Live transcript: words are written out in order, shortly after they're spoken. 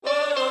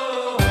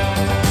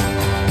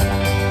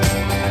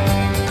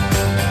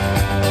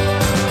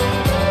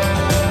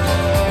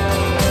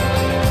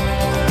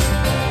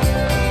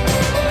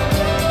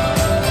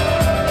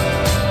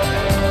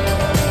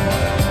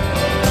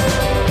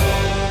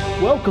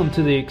Welcome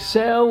to the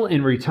Excel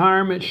in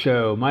Retirement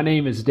Show. My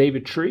name is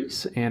David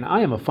Treese, and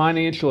I am a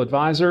financial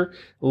advisor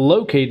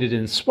located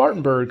in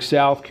Spartanburg,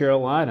 South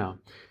Carolina.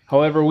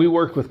 However, we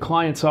work with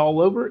clients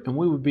all over, and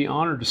we would be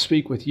honored to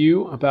speak with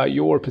you about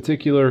your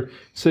particular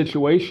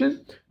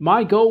situation.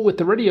 My goal with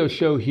the radio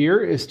show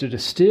here is to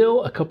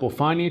distill a couple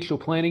financial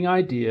planning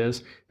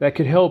ideas that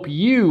could help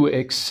you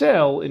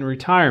excel in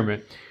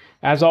retirement.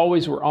 As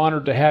always, we're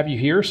honored to have you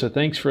here, so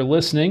thanks for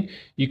listening.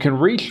 You can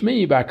reach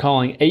me by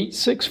calling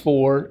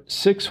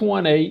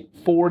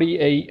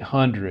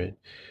 864-618-4800.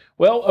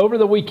 Well, over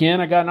the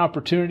weekend, I got an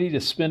opportunity to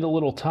spend a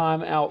little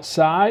time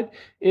outside.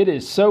 It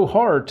is so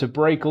hard to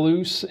break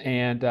loose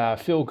and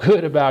feel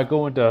good about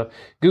going to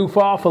goof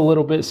off a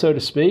little bit, so to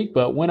speak,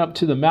 but went up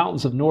to the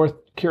mountains of North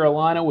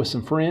Carolina with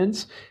some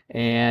friends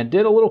and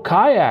did a little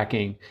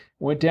kayaking.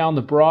 Went down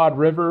the Broad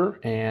River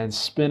and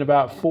spent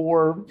about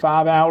 4 or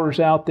 5 hours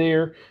out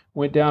there.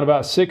 Went down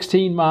about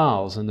 16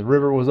 miles, and the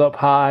river was up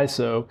high,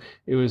 so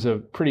it was a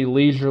pretty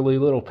leisurely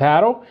little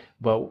paddle,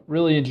 but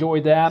really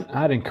enjoyed that.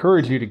 I'd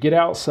encourage you to get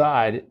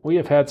outside. We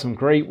have had some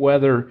great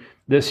weather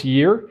this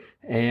year,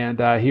 and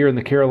here in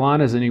the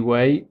Carolinas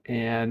anyway,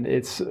 and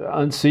it's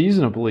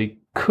unseasonably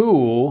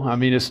cool. I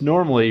mean, it's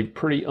normally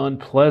pretty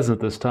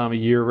unpleasant this time of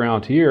year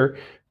around here,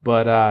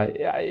 but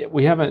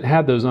we haven't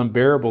had those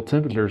unbearable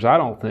temperatures, I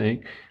don't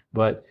think,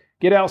 but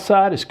get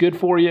outside. It's good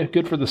for you,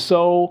 good for the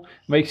soul,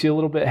 makes you a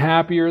little bit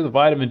happier. The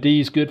vitamin D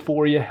is good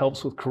for you,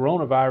 helps with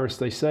coronavirus,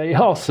 they say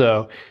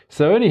also.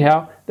 So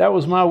anyhow, that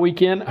was my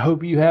weekend. I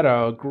hope you had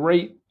a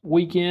great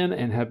weekend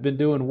and have been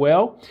doing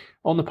well.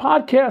 On the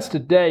podcast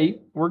today,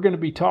 we're going to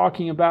be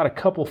talking about a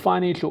couple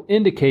financial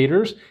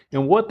indicators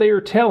and what they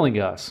are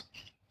telling us.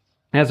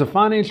 As a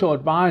financial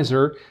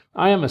advisor,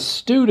 I am a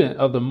student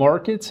of the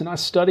markets and I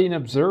study and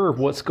observe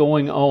what's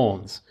going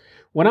on.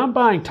 When I'm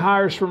buying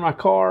tires for my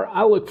car,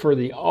 I look for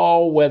the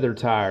all-weather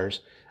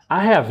tires.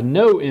 I have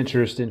no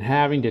interest in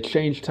having to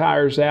change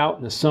tires out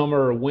in the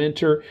summer or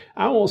winter.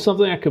 I want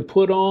something I can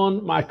put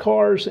on my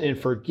cars and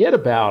forget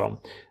about them.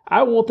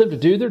 I want them to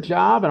do their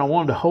job and I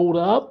want them to hold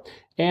up.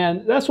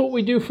 And that's what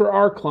we do for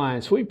our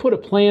clients. We put a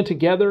plan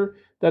together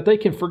that they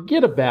can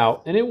forget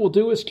about and it will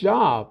do its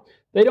job.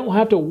 They don't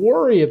have to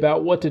worry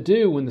about what to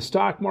do when the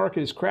stock market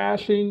is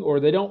crashing,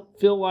 or they don't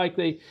feel like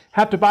they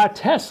have to buy a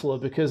Tesla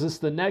because it's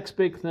the next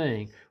big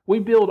thing. We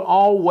build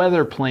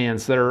all-weather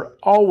plans that are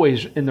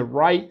always in the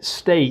right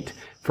state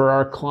for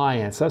our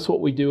clients. That's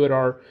what we do at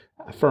our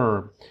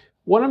firm.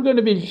 What I'm going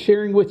to be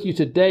sharing with you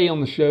today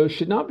on the show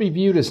should not be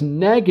viewed as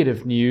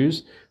negative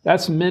news.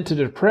 That's meant to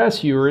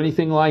depress you or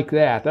anything like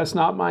that. That's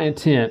not my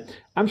intent.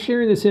 I'm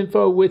sharing this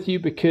info with you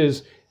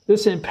because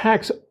this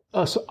impacts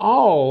us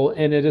all,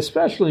 and it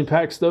especially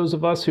impacts those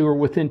of us who are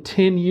within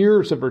 10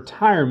 years of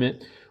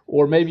retirement,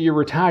 or maybe you're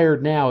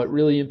retired now. It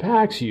really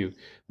impacts you.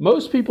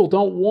 Most people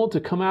don't want to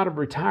come out of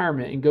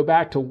retirement and go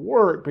back to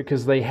work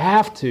because they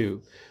have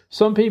to.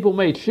 Some people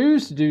may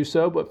choose to do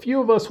so, but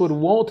few of us would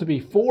want to be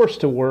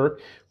forced to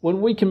work when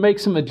we can make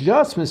some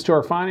adjustments to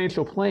our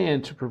financial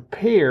plan to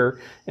prepare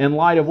in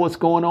light of what's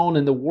going on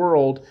in the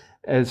world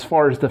as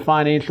far as the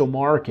financial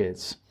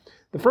markets.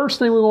 The first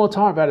thing we want to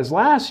talk about is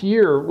last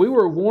year, we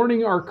were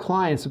warning our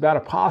clients about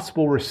a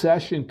possible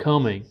recession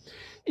coming.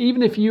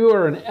 Even if you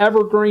are an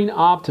evergreen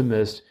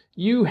optimist,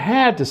 you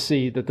had to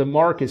see that the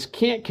markets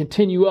can't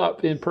continue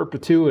up in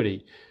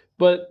perpetuity.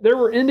 But there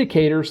were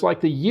indicators like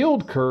the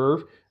yield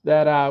curve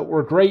that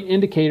were great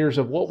indicators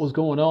of what was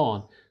going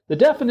on. The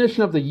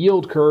definition of the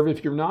yield curve,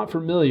 if you're not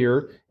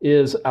familiar,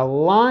 is a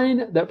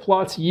line that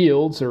plots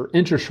yields or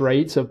interest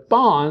rates of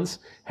bonds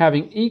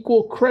having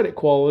equal credit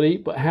quality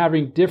but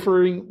having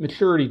differing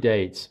maturity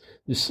dates.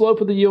 The slope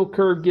of the yield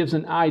curve gives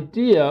an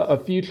idea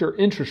of future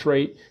interest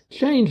rate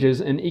changes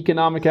in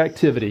economic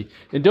activity.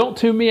 And don't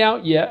tune me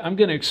out yet. I'm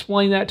going to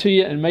explain that to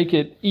you and make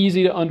it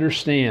easy to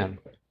understand.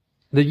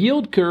 The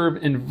yield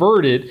curve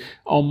inverted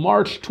on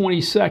March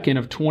 22nd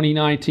of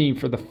 2019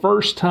 for the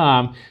first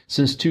time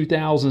since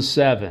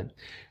 2007.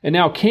 And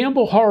now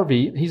Campbell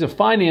Harvey, he's a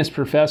finance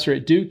professor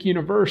at Duke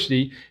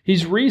University.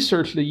 He's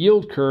researched the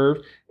yield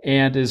curve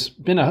and has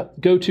been a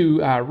go-to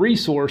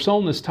resource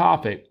on this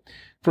topic.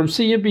 From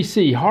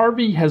CNBC,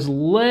 Harvey has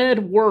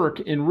led work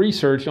in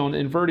research on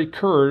inverted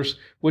curves,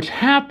 which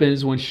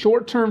happens when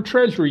short-term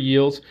treasury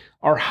yields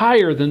are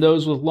higher than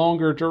those with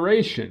longer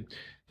duration.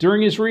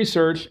 During his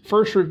research,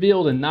 first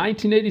revealed in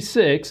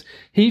 1986,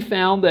 he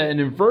found that an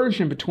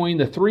inversion between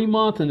the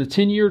 3-month and the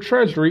 10-year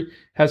Treasury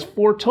has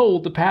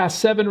foretold the past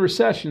 7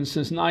 recessions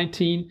since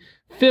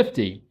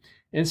 1950.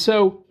 And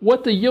so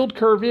what the yield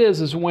curve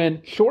is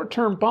when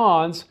short-term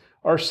bonds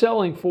are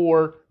selling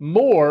for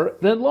more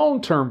than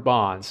long-term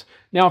bonds.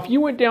 Now, if you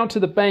went down to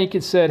the bank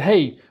and said,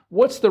 hey,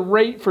 what's the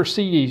rate for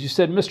CDs? You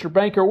said, Mr.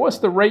 Banker, what's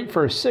the rate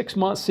for a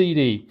 6-month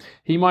CD?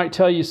 He might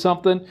tell you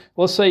something.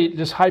 Let's say,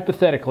 just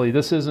hypothetically,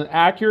 this isn't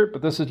accurate,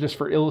 but this is just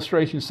for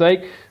illustration's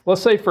sake.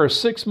 Let's say for a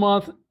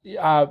 6-month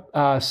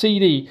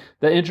CD,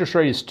 the interest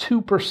rate is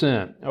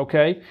 2%,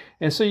 okay?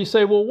 And so you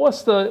say, well,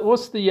 what's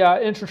the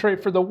interest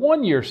rate for the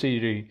 1-year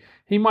CD?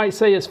 He might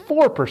say it's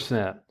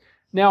 4%.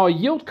 Now, a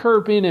yield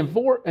curve being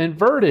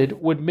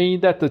inverted would mean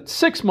that the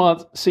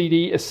 6-month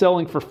CD is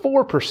selling for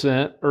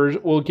 4%, or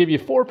will give you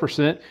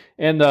 4%,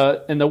 and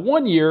the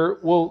 1 year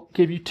will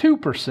give you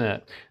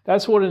 2%.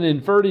 That's what an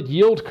inverted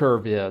yield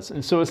curve is.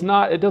 And so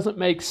it doesn't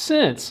make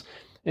sense.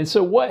 And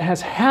so what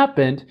has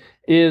happened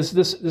is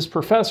this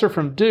professor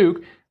from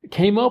Duke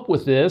came up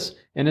with this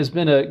and has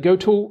been a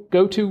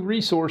go-to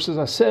resource, as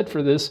I said,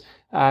 for this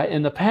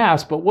in the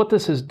past. But what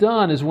this has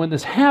done is when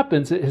this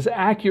happens, it has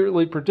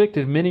accurately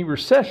predicted many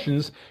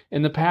recessions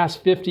in the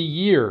past 50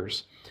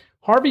 years.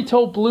 Harvey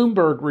told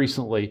Bloomberg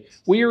recently,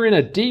 "We are in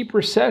a deep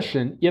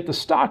recession, yet the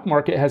stock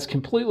market has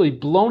completely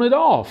blown it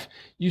off.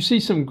 You see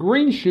some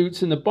green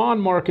shoots in the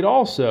bond market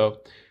also.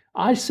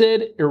 I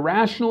said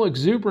irrational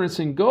exuberance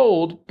in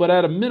gold, but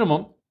at a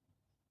minimum,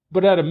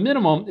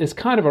 it's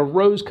kind of a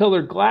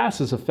rose-colored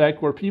glasses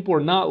effect where people are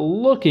not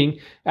looking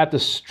at the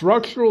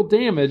structural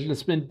damage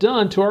that's been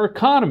done to our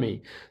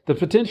economy, the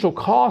potential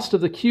cost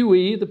of the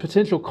QE, the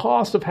potential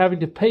cost of having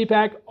to pay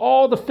back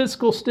all the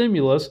fiscal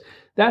stimulus.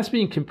 That's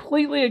being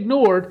completely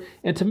ignored,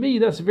 and to me,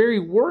 that's very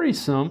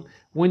worrisome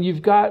when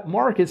you've got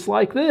markets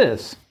like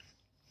this."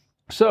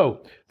 So,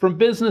 from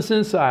Business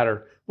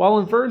Insider, while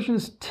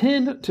inversions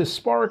tend to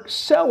spark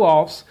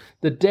sell-offs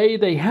the day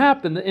they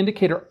happen, the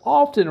indicator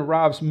often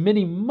arrives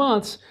many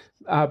months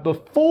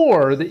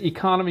before the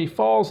economy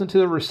falls into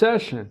the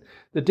recession.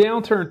 The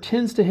downturn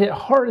tends to hit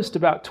hardest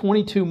about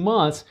 22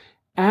 months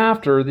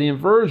after the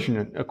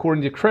inversion,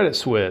 according to Credit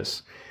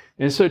Suisse.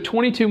 And so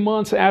 22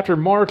 months after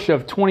March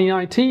of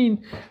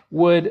 2019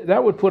 would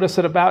put us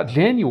at about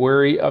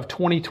January of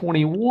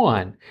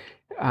 2021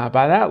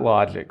 by that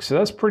logic. So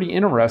that's pretty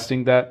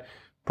interesting that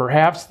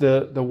perhaps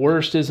the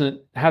worst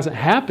hasn't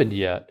happened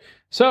yet.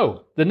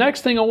 So the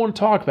next thing I want to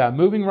talk about,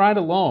 moving right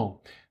along,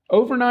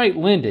 overnight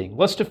lending.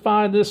 Let's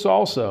define this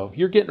also.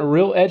 You're getting a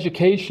real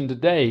education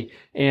today,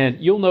 and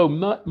you'll know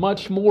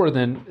much more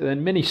than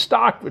many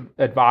stock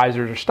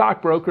advisors or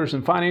stockbrokers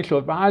and financial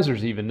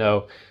advisors even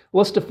know.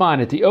 Let's define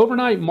it. The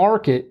overnight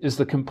market is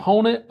the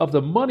component of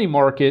the money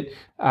market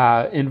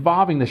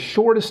involving the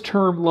shortest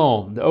term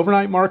loan. The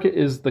overnight market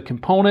is the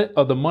component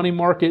of the money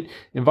market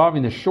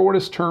involving the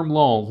shortest term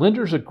loan.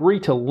 Lenders agree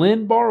to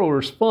lend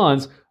borrowers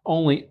funds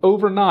only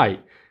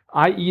overnight,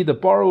 i.e. the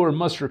borrower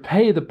must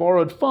repay the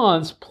borrowed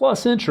funds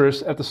plus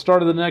interest at the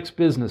start of the next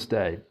business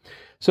day.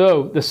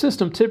 So the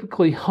system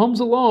typically hums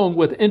along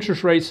with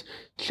interest rates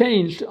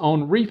changed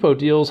on repo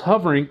deals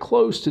hovering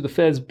close to the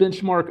Fed's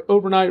benchmark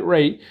overnight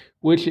rate,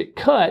 which it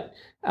cut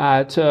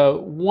to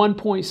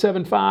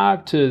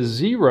 1.75 to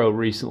 0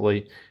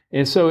 recently.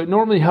 And so it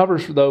normally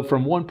hovers, though,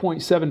 from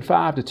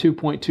 1.75 to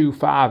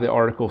 2.25, the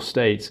article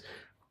states.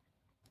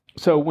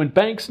 So when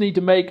banks need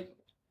to make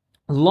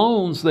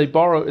loans, they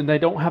borrow, and they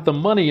don't have the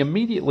money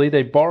immediately,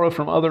 they borrow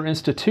from other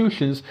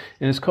institutions,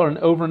 and it's called an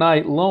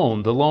overnight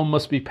loan. The loan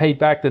must be paid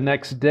back the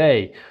next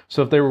day.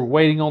 So if they were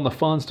waiting on the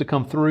funds to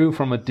come through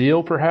from a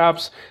deal,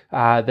 perhaps,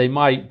 they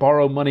might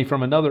borrow money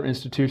from another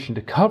institution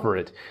to cover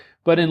it.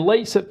 But in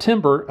late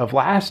September of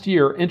last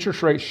year,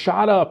 interest rates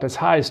shot up as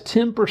high as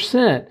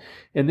 10%.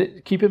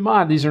 And keep in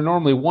mind, these are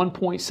normally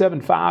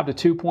 1.75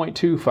 to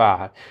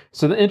 2.25.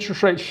 So the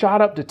interest rate shot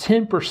up to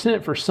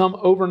 10% for some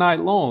overnight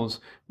loans,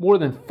 more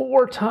than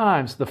 4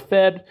 times the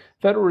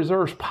Federal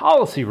Reserve's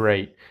policy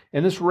rate.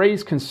 And this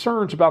raised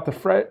concerns about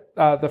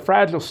the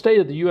fragile state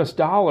of the U.S.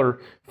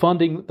 dollar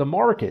funding the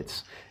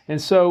markets.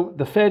 And so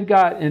the Fed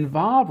got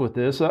involved with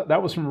this.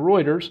 That was from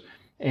Reuters.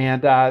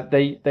 And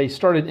they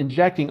started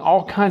injecting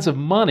all kinds of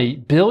money,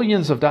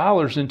 billions of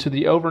dollars, into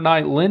the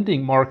overnight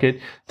lending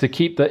market to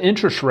keep the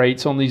interest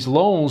rates on these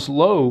loans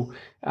low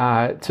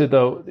back to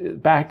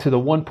the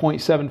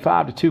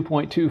 1.75 to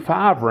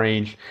 2.25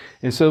 range.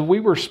 And so we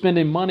were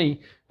spending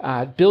money,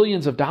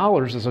 billions of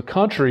dollars as a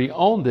country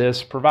on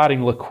this,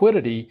 providing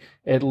liquidity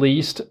at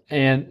least,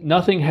 and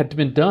nothing had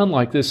been done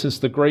like this since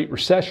the Great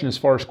Recession as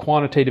far as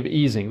quantitative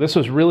easing. This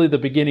was really the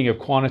beginning of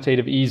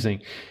quantitative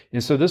easing.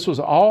 And so this was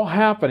all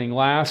happening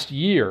last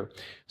year.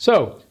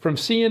 So from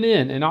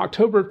CNN, in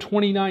October of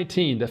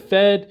 2019,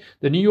 the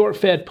New York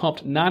Fed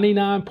pumped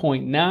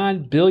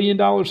 $99.9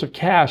 billion of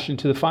cash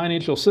into the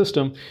financial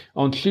system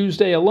on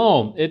Tuesday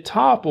alone. It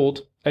topped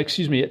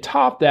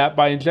that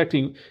by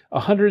injecting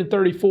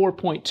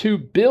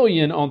 $134.2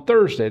 billion on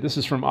Thursday. This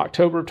is from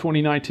October of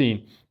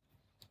 2019.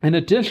 In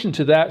addition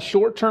to that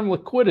short-term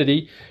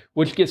liquidity,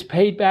 which gets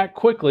paid back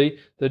quickly,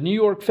 the New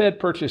York Fed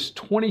purchased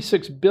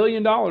 $26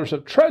 billion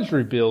of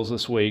Treasury bills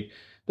this week.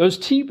 Those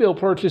T-bill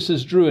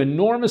purchases drew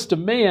enormous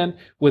demand,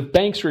 with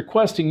banks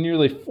requesting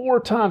nearly 4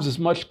 times as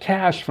much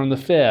cash from the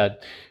Fed.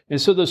 And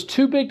so those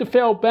too big to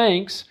fail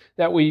banks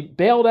that we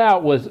bailed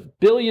out with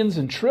billions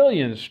and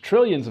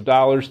trillions of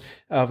dollars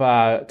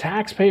of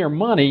taxpayer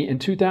money in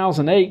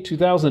 2008,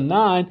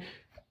 2009,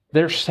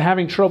 they're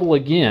having trouble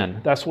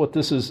again. That's what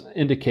this is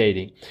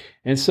indicating.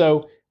 And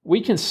so we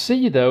can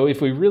see, though,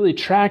 if we really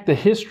track the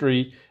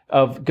history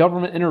of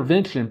government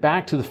intervention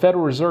back to the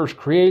Federal Reserve's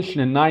creation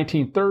in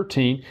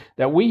 1913,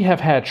 that we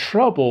have had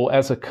trouble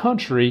as a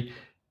country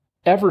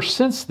ever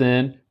since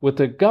then, with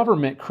the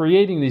government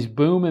creating these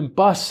boom and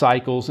bust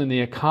cycles in the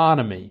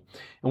economy.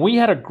 And we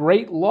had a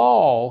great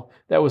law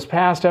that was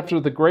passed after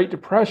the Great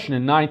Depression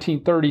in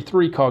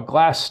 1933 called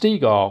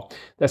Glass-Steagall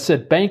that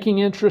said banking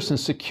interest and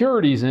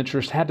securities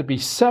interest had to be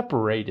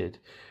separated.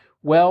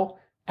 Well,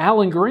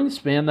 Alan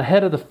Greenspan, the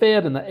head of the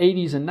Fed in the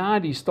 80s and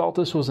 90s, thought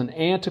this was an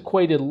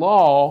antiquated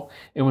law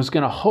and was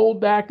going to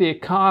hold back the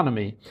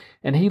economy.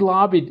 And he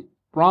lobbied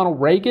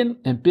Ronald Reagan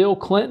and Bill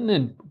Clinton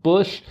and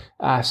Bush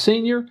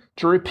Sr.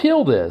 to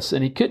repeal this,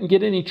 and he couldn't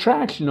get any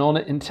traction on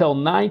it until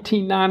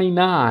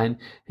 1999.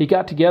 He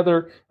got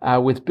together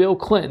with Bill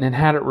Clinton and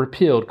had it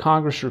repealed.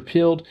 Congress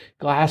repealed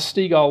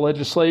Glass-Steagall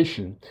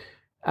legislation.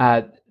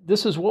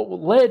 This is what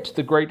led to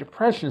the Great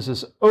Depression, is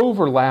this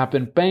overlap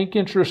in bank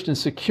interest and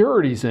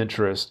securities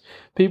interest.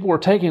 People were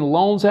taking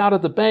loans out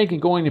of the bank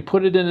and going to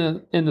put it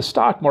in the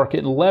stock market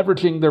and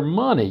leveraging their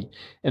money.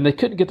 And they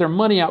couldn't get their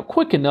money out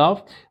quick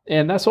enough.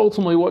 And that's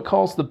ultimately what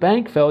caused the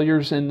bank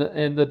failures in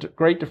the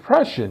Great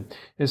Depression.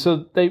 And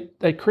so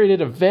they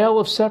created a veil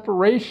of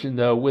separation,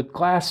 though, with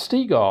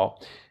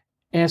Glass-Steagall.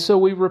 And so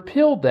we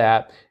repealed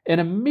that.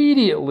 And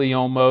immediately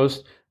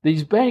almost,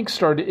 these banks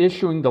started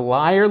issuing the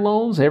liar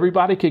loans.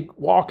 Everybody could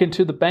walk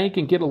into the bank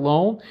and get a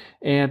loan.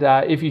 And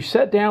if you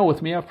sat down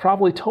with me, I've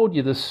probably told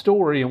you this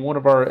story in one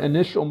of our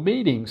initial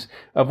meetings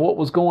of what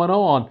was going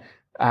on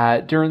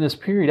during this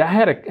period. I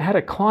had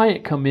a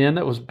client come in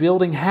that was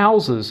building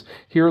houses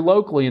here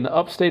locally in the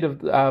upstate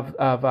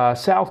of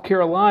South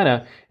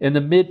Carolina in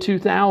the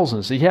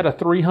mid-2000s. He had a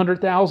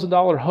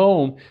 $300,000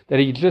 home that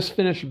he just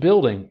finished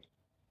building.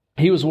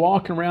 He was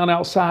walking around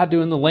outside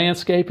doing the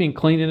landscaping,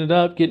 cleaning it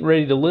up, getting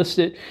ready to list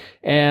it.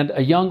 And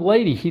a young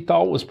lady he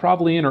thought was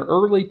probably in her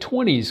early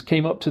 20s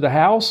came up to the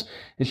house,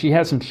 and she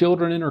had some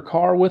children in her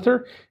car with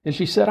her. And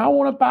she said, "I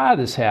want to buy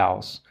this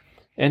house."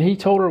 And he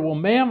told her, "Well,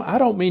 ma'am, I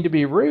don't mean to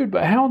be rude,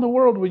 but how in the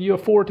world would you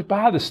afford to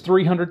buy this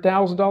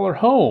 $300,000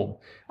 home?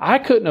 I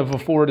couldn't have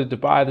afforded to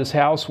buy this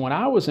house when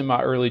I was in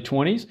my early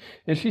 20s.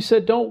 And she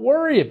said, "Don't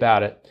worry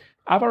about it.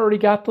 I've already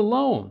got the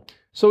loan."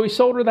 So he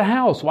sold her the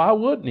house. Why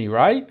wouldn't he,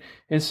 right?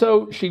 And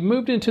so she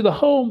moved into the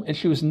home, and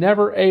she was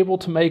never able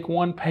to make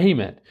one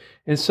payment.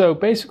 And so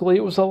basically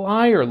it was a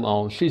liar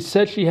loan. She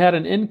said she had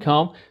an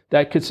income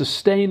that could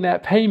sustain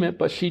that payment,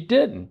 but she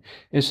didn't.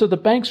 And so the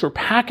banks were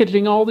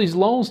packaging all these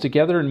loans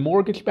together in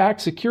mortgage-backed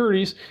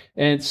securities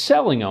and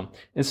selling them.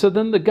 And so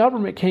then the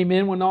government came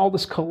in when all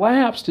this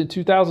collapsed in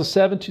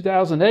 2007,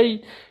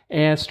 2008,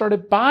 and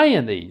started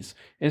buying these.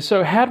 And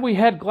so had we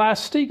had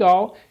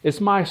Glass-Steagall,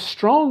 it's my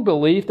strong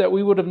belief that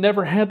we would have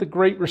never had the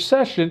Great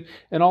Recession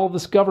and all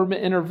this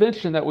government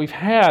intervention that we've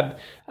had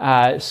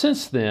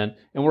since then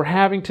and we're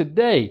having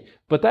today.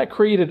 But that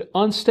created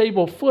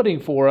unstable footing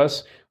for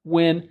us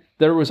when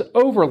there was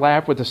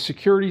overlap with the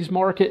securities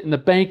market and the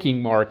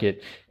banking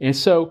market. And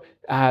so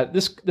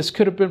this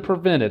could have been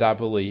prevented, I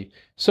believe.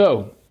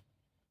 So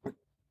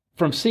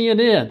from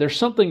CNN, there's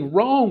something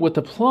wrong with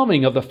the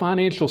plumbing of the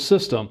financial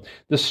system.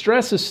 The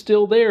stress is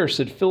still there,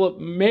 said Philip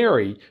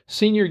Mary,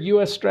 senior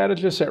U.S.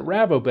 strategist at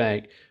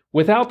Rabobank.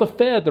 Without the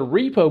Fed, the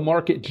repo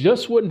market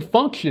just wouldn't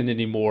function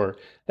anymore.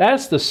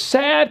 That's the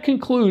sad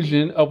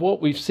conclusion of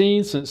what we've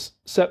seen since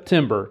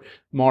September,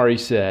 Mari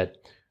said.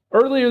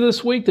 Earlier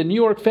this week, the New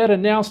York Fed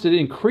announced it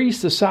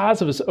increased the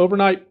size of its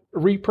overnight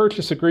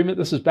repurchase agreement.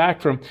 This is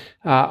back from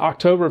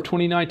October of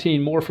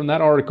 2019, more from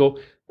that article.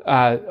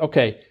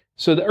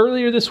 So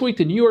earlier this week,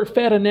 the New York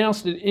Fed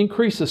announced it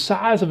increased the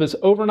size of its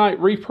overnight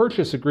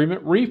repurchase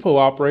agreement repo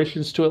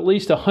operations to at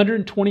least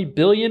 $120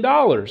 billion.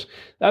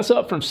 That's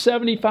up from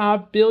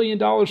 $75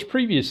 billion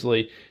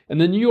previously.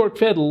 And the New York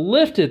Fed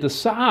lifted the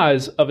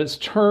size of its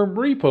term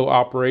repo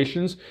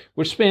operations,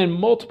 which span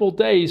multiple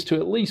days, to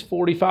at least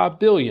 $45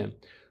 billion.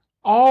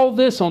 All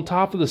this on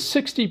top of the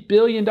 $60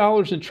 billion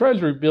in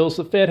Treasury bills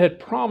the Fed had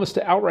promised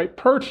to outright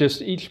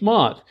purchase each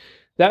month.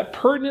 That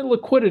pertinent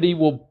liquidity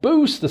will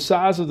boost the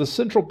size of the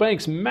central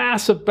bank's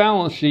massive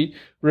balance sheet,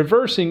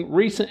 reversing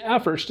recent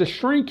efforts to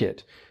shrink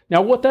it.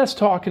 Now, what that's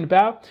talking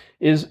about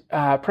is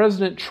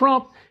President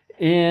Trump,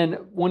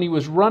 when he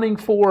was running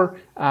for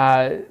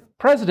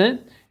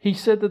president, he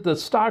said that the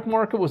stock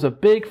market was a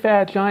big,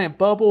 fat, giant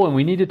bubble, and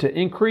we needed to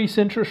increase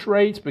interest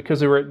rates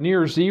because they were at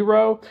near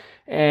zero,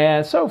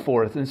 and so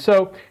forth. And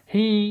so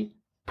he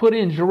put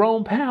in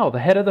Jerome Powell, the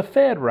head of the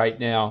Fed right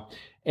now.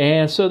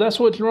 And so that's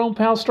what Jerome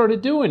Powell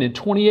started doing. In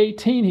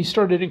 2018, he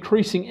started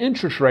increasing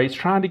interest rates,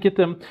 trying to get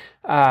them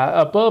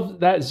above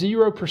that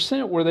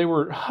 0% where they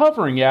were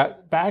hovering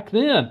at back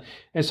then.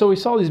 And so we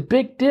saw these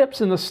big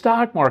dips in the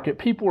stock market.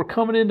 People were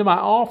coming into my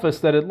office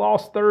that had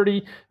lost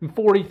 $30,000 and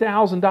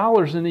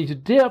 $40,000 in these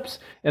dips,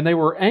 and they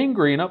were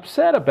angry and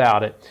upset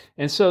about it.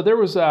 And so there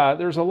was a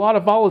lot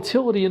of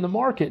volatility in the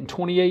market in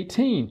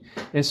 2018.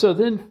 And so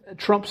then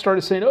Trump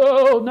started saying,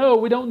 "Oh, no,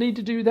 we don't need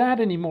to do that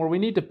anymore. We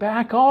need to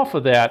back off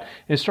of that,"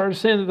 and started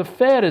saying that the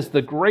Fed is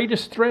the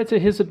greatest threat to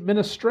his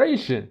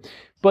administration.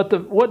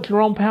 But what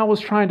Jerome Powell was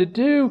trying to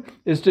do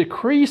is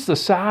decrease the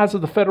size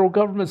of the federal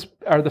government's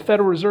or the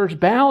Federal Reserve's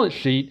balance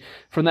sheet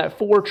from that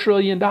 $4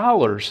 trillion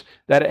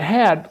that it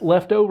had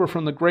left over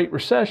from the Great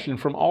Recession,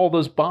 from all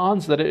those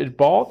bonds that it had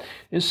bought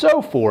and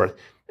so forth.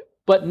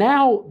 But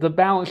now the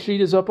balance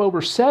sheet is up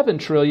over $7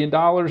 trillion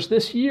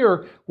this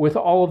year with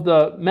all of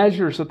the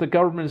measures that the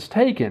government has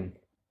taken.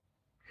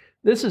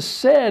 This is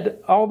said,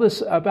 all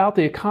this about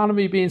the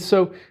economy being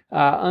so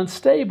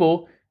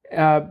unstable,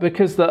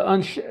 because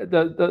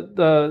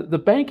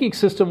the banking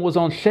system was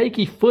on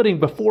shaky footing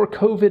before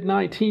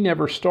COVID-19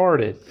 ever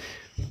started.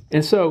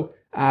 And so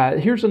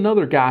here's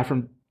another guy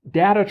from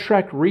Data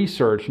Trek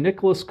Research,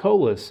 Nicholas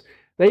Colas.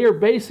 They are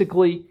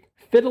basically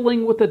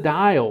fiddling with the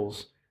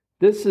dials.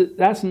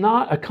 That's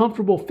not a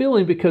comfortable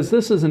feeling because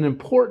this is an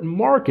important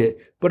market.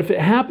 But if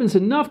it happens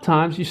enough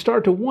times, you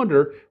start to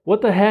wonder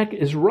what the heck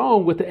is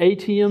wrong with the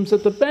ATMs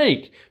at the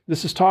bank.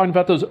 This is talking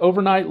about those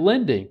overnight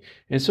lending.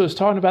 And so it's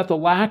talking about the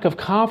lack of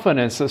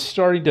confidence that's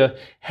starting to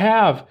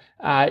have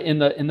in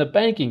the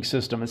banking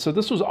system. And so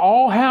this was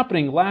all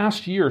happening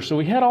last year. So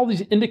we had all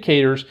these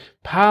indicators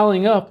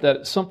piling up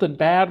that something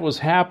bad was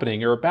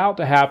happening or about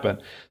to happen.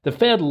 The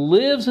Fed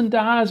lives and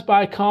dies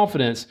by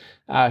confidence,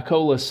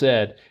 Colas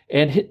said.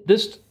 And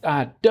this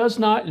does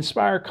not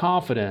inspire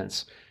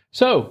confidence.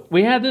 So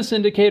we had this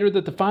indicator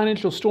that the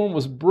financial storm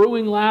was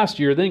brewing last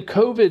year. Then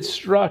COVID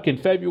struck in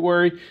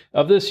February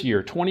of this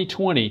year,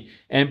 2020.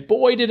 And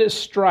boy, did it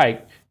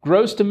strike.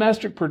 Gross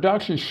domestic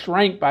production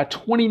shrank by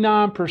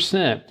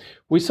 29%.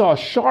 We saw a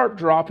sharp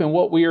drop in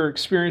what we are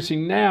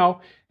experiencing now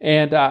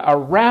and a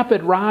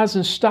rapid rise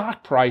in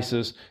stock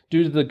prices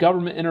due to the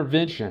government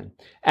intervention.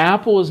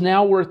 Apple is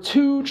now worth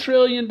 $2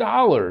 trillion.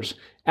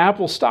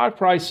 Apple's stock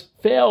price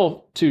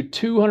fell to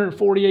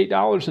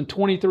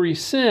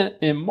 $248.23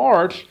 in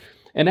March,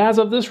 and as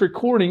of this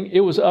recording, it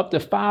was up to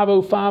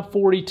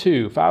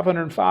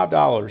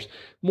 $505.42,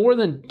 more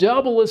than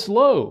double its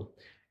low.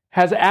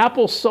 Has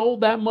Apple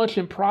sold that much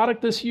in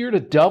product this year to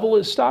double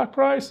its stock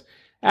price?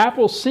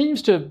 Apple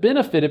seems to have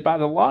benefited by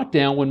the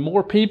lockdown when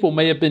more people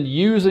may have been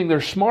using their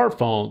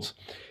smartphones.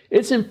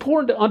 It's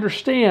important to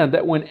understand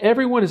that when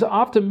everyone is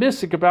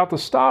optimistic about the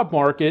stock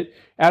market,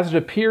 as it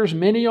appears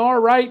many are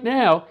right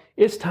now,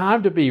 it's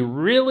time to be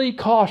really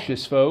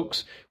cautious,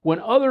 folks. When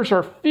others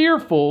are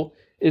fearful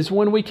is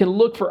when we can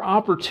look for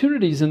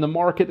opportunities in the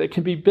market that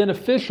can be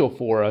beneficial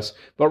for us.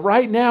 But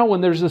right now,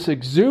 when there's this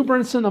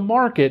exuberance in the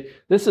market,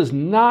 this is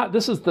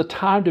the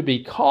time to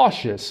be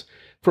cautious.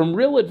 From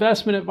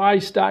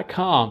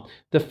realinvestmentadvice.com,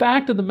 the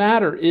fact of the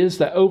matter is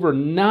that over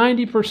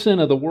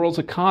 90% of the world's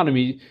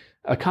economies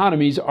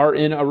are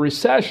in a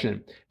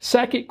recession.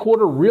 Second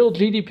quarter real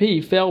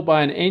GDP fell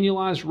by an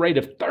annualized rate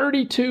of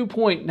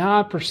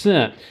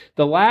 32.9%.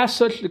 The last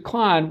such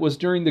decline was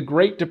during the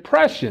Great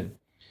Depression.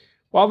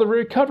 While the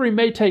recovery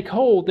may take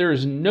hold, there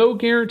is no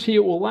guarantee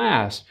it will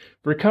last.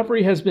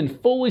 Recovery has been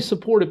fully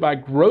supported by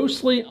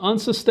grossly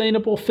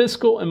unsustainable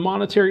fiscal and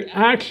monetary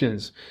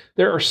actions.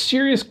 There are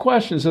serious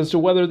questions as to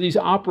whether these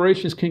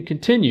operations can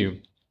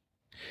continue.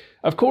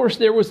 Of course,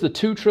 there was the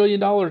 $2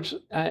 trillion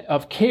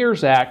of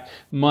CARES Act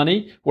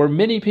money where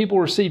many people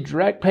received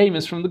direct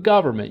payments from the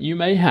government. You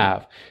may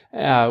have.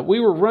 We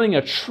were running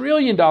a $1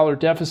 trillion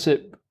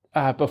deficit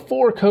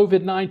before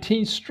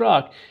COVID-19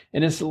 struck,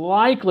 and it's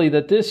likely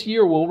that this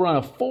year we'll run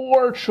a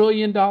 $4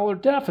 trillion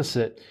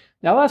deficit.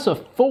 Now that's a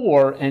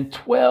 4 and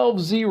 12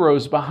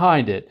 zeros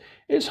behind it.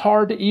 It's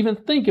hard to even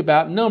think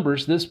about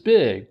numbers this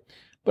big.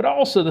 But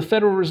also the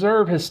Federal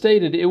Reserve has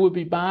stated it would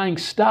be buying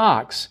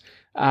stocks.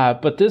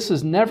 But this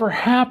has never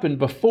happened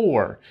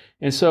before.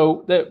 And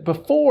so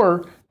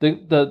before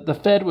the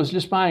Fed was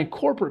just buying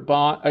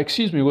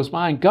was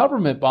buying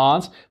government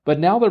bonds, but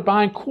now they're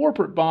buying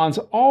corporate bonds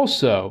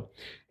also.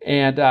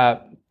 And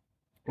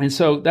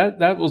so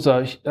that was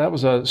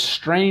a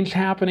strange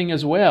happening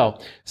as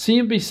well.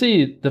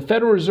 CNBC, the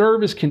Federal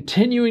Reserve is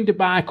continuing to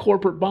buy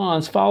corporate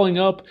bonds, following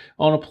up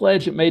on a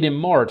pledge it made in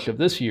March of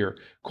this year.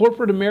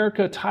 Corporate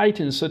America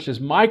titans such as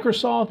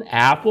Microsoft,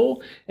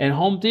 Apple, and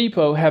Home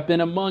Depot have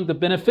been among the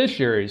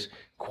beneficiaries.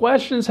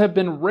 Questions have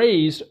been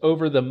raised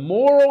over the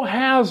moral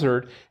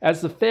hazard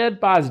as the Fed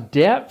buys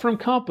debt from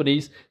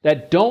companies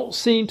that don't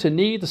seem to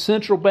need the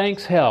central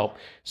bank's help.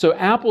 So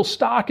Apple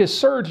stock is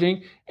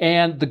surging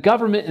and the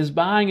government is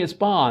buying its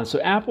bonds. So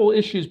Apple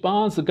issues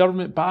bonds, the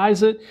government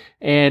buys it,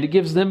 and it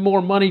gives them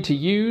more money to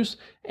use,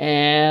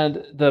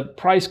 and the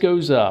price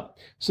goes up.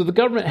 So the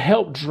government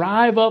helped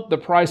drive up the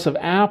price of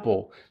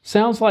Apple.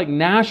 Sounds like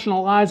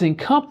nationalizing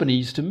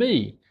companies to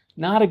me.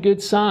 Not a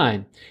good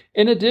sign.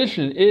 In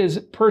addition, it has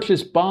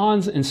purchased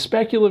bonds in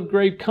speculative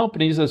grade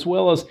companies as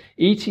well as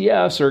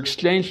ETFs or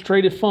exchange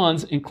traded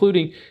funds,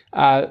 including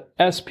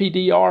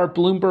SPDR,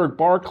 Bloomberg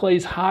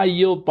Barclays High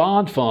Yield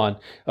Bond Fund,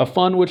 a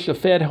fund which the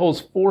Fed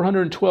holds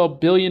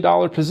 $412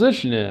 billion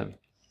position in.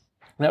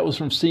 That was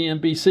from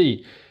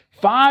CNBC.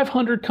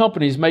 500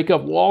 companies make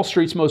up Wall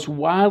Street's most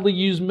widely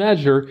used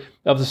measure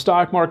of the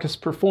stock market's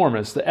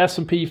performance, the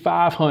S&P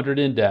 500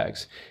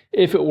 index.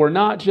 If it were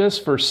not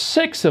just for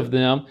 6 of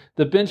them,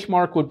 the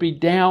benchmark would be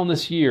down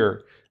this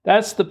year.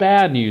 That's the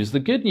bad news. The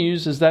good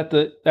news is that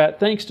that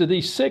thanks to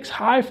these 6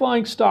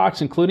 high-flying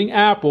stocks, including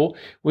Apple,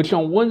 which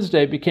on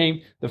Wednesday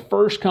became the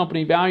first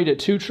company valued at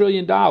 $2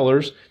 trillion,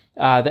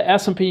 the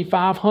S&P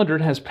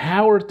 500 has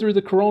powered through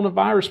the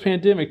coronavirus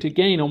pandemic to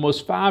gain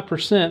almost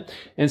 5%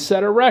 and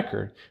set a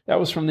record. That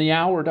was from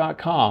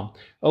thehour.com.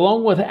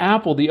 Along with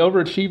Apple, the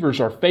overachievers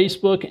are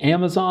Facebook,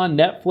 Amazon,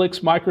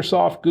 Netflix,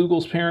 Microsoft,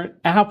 Google's parent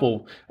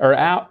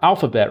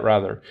Alphabet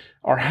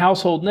are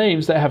household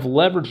names that have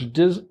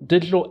leveraged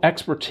digital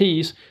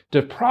expertise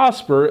to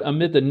prosper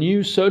amid the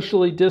new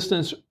socially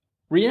distanced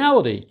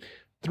reality.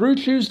 Through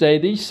Tuesday,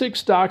 these 6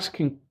 stocks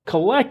can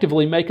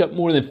collectively make up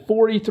more than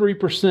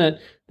 43%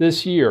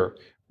 this year,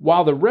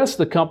 while the rest of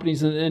the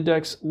companies in the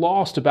index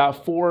lost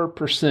about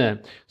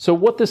 4%. So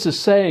what this is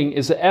saying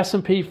is the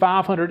S&P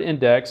 500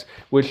 index,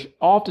 which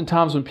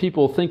oftentimes when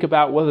people think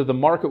about whether the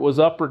market was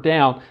up or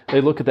down,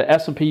 they look at the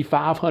S&P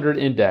 500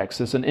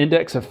 index. It's an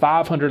index of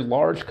 500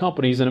 large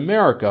companies in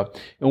America.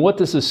 And what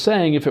this is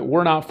saying, if it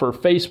were not for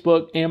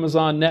Facebook,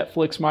 Amazon,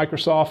 Netflix,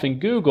 Microsoft, and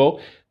Google,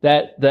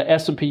 that the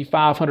S&P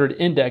 500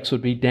 index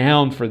would be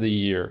down for the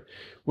year.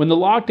 When the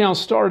lockdown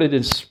started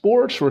and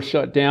sports were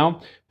shut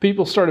down,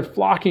 people started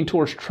flocking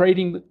towards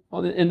trading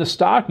in the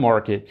stock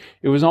market.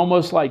 It was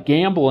almost like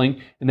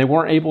gambling, and they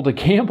weren't able to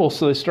gamble,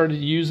 so they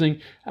started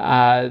using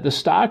the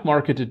stock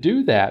market to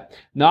do that.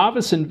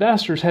 Novice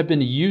investors have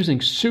been using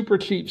super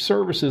cheap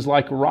services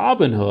like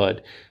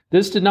Robinhood.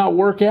 This did not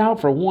work out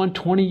for one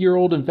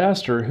 20-year-old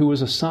investor who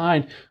was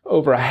assigned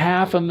over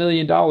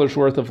 $500,000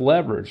 worth of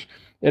leverage.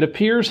 It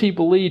appears he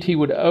believed he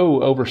would owe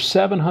over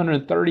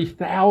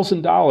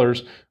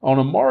 $730,000 on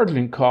a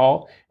margin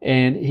call,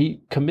 and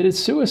he committed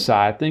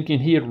suicide, thinking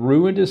he had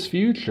ruined his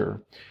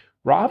future.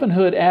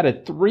 Robinhood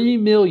added 3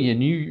 million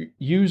new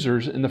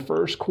users in the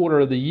first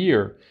quarter of the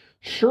year.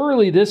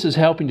 Surely this is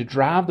helping to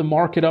drive the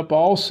market up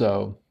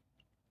also.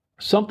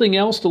 Something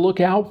else to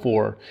look out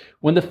for.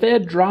 When the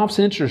Fed drops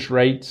interest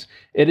rates,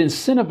 it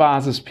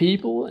incentivizes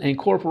people and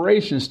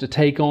corporations to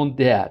take on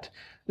debt.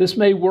 This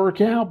may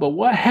work out, but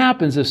what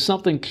happens if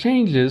something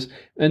changes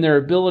in their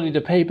ability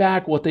to pay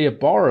back what they have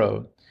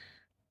borrowed?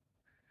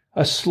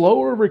 A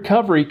slower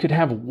recovery could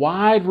have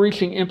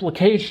wide-reaching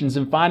implications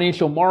in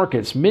financial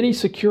markets. Many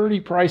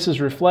security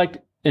prices reflect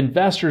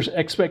investors'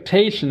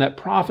 expectation that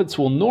profits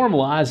will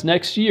normalize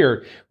next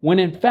year, when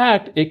in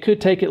fact it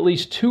could take at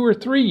least 2 or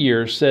 3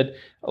 years, said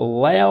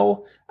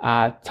Lael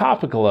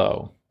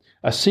Topicalo,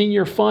 a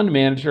senior fund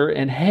manager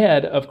and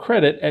head of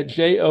credit at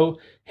J.O.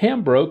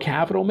 Hambro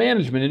Capital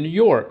Management in New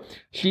York.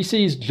 She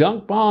sees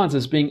junk bonds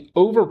as being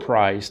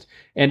overpriced,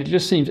 and it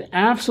just seems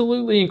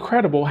absolutely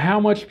incredible how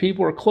much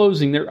people are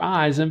closing their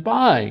eyes and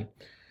buying.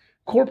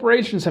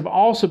 Corporations have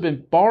also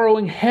been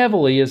borrowing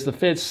heavily as the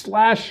Fed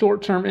slashed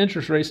short-term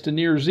interest rates to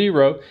near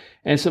zero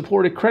and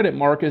supported credit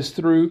markets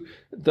through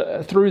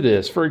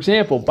this. For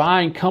example,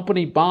 buying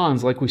company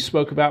bonds like we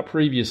spoke about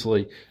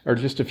previously or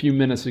just a few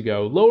minutes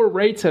ago. Lower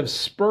rates have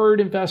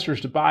spurred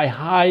investors to buy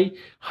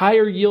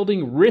higher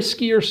yielding,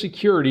 riskier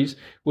securities,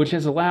 which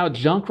has allowed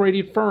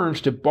junk-rated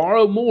firms to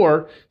borrow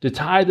more to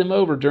tide them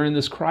over during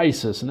this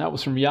crisis. And that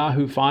was from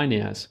Yahoo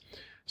Finance.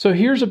 So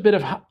here's a bit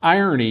of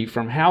irony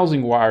from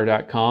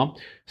HousingWire.com.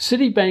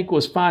 Citibank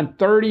was fined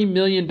 $30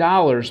 million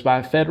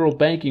by federal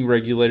banking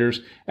regulators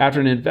after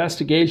an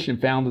investigation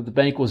found that the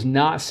bank was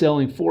not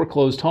selling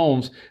foreclosed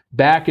homes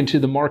back into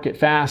the market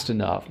fast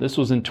enough. This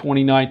was in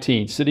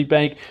 2019.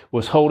 Citibank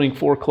was holding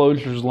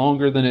foreclosures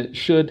longer than it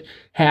should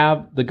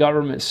have, the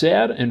government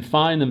said, and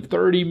fined them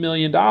 $30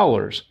 million.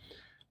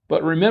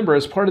 But remember,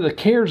 as part of the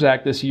CARES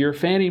Act this year,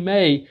 Fannie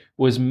Mae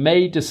was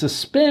made to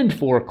suspend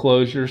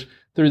foreclosures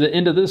through the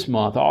end of this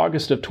month,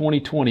 August of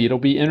 2020. It'll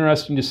be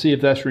interesting to see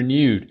if that's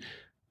renewed.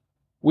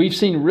 We've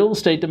seen real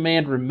estate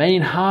demand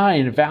remain high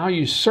and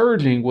values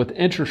surging with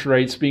interest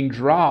rates being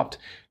dropped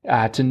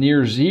to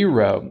near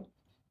zero.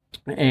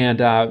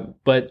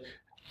 But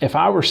if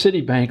I were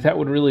Citibank, that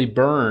would really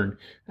burn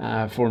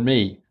for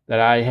me, that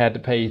I had to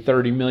pay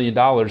 $30 million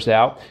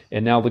out,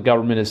 and now the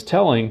government is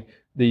telling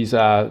these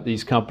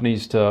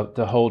companies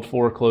to hold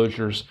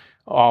foreclosures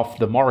off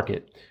the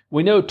market.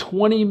 We know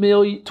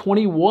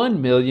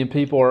 21 million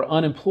people are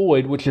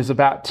unemployed, which is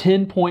about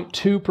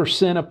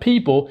 10.2% of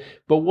people.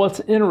 But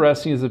what's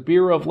interesting is the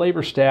Bureau of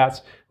Labor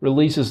Stats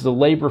releases the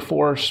labor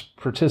force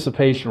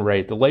participation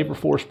rate. The labor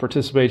force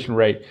participation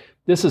rate.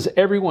 This is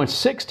everyone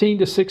 16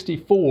 to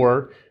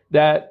 64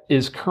 that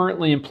is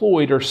currently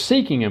employed or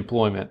seeking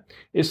employment.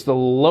 It's the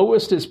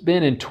lowest it's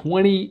been in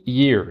 20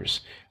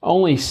 years.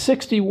 Only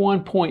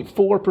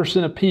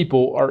 61.4% of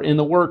people are in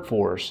the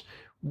workforce.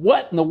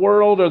 What in the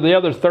world are the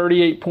other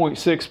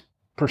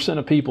 38.6%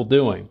 of people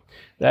doing?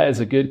 That is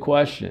a good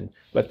question.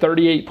 But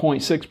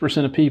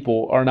 38.6% of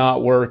people are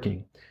not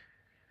working.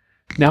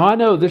 Now, I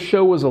know this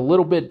show was a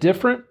little bit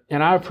different,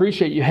 and I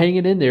appreciate you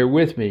hanging in there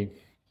with me.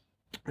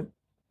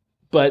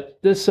 But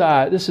this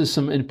is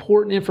some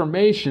important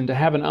information to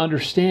have an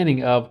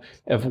understanding of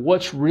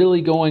what's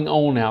really going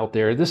on out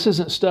there. This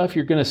isn't stuff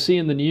you're going to see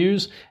in the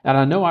news. And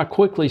I know I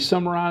quickly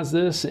summarized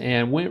this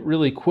and went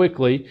really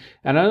quickly.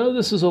 And I know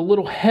this is a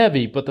little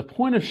heavy, but the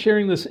point of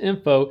sharing this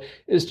info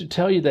is to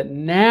tell you that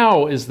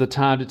now is the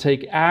time to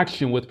take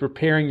action with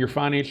preparing your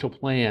financial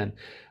plan.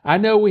 I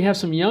know we have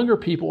some younger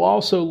people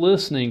also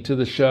listening to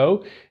the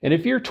show, and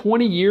if you're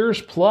 20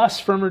 years plus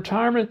from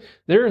retirement,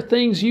 there are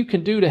things you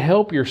can do to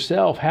help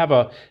yourself have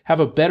a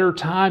better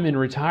time in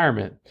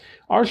retirement.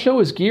 Our show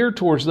is geared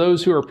towards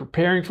those who are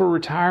preparing for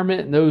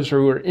retirement and those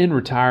who are in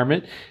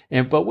retirement,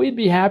 but we'd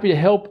be happy to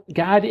help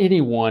guide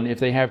anyone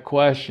if they have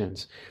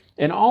questions.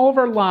 In all of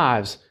our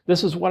lives,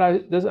 this is what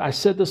I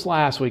said this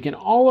last week, in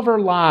all of our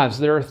lives,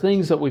 there are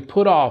things that we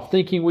put off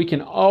thinking we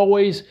can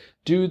always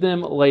do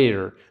them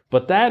later.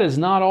 But that is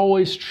not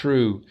always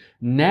true.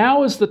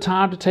 Now is the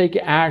time to take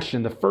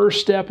action. The first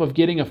step of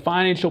getting a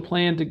financial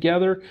plan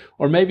together,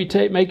 or maybe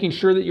making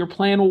sure that your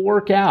plan will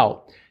work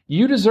out.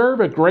 You deserve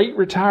a great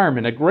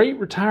retirement. A great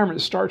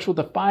retirement starts with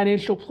a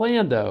financial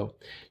plan, though.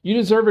 You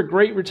deserve a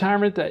great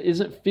retirement that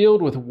isn't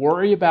filled with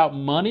worry about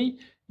money.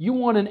 You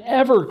want an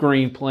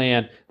evergreen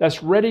plan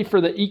that's ready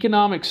for the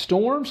economic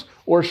storms,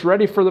 or it's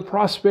ready for the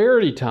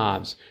prosperity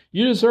times.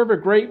 You deserve a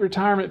great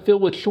retirement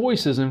filled with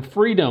choices and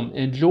freedom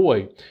and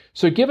joy.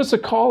 So give us a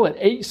call at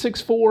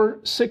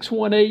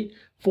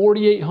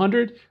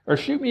 864-618-4800 or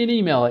shoot me an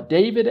email at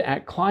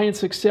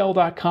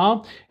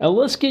david@clientsexcel.com, and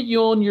let's get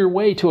you on your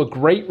way to a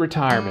great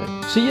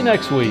retirement. See you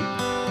next week.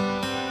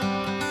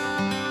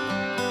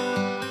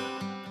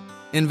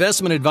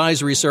 Investment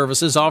advisory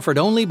services offered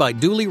only by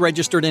duly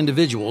registered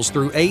individuals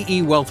through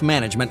AE Wealth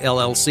Management,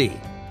 LLC.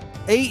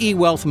 AE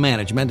Wealth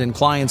Management and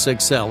Clients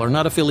Excel are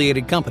not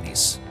affiliated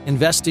companies.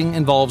 Investing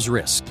involves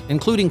risk,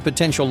 including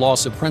potential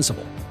loss of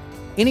principal.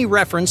 Any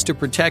reference to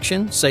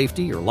protection,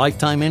 safety, or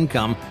lifetime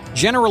income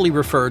generally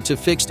refer to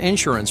fixed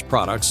insurance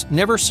products,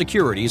 never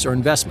securities or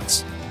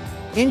investments.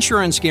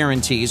 Insurance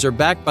guarantees are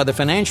backed by the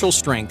financial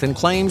strength and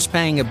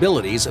claims-paying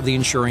abilities of the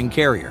insuring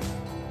carrier.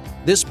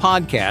 This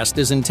podcast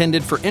is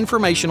intended for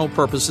informational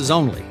purposes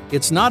only.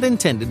 It's not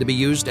intended to be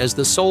used as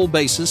the sole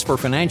basis for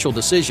financial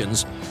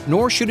decisions,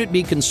 nor should it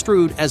be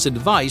construed as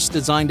advice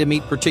designed to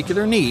meet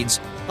particular needs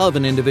of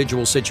an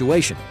individual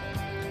situation.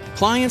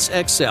 Clients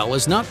Excel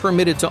is not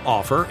permitted to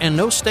offer, and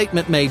no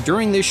statement made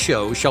during this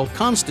show shall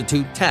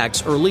constitute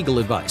tax or legal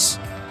advice.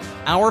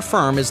 Our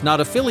firm is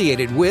not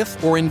affiliated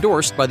with or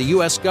endorsed by the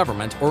U.S.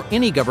 government or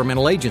any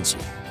governmental agency.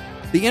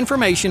 The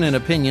information and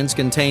opinions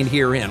contained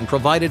herein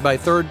provided by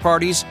third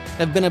parties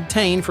have been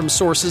obtained from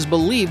sources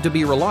believed to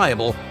be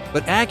reliable,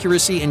 but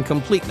accuracy and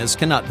completeness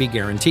cannot be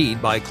guaranteed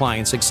by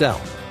Clients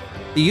Excel.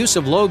 The use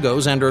of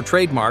logos and/or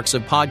trademarks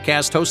of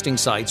podcast hosting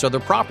sites are the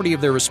property of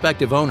their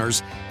respective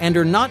owners and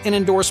are not an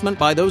endorsement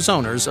by those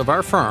owners of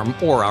our firm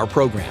or our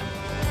program.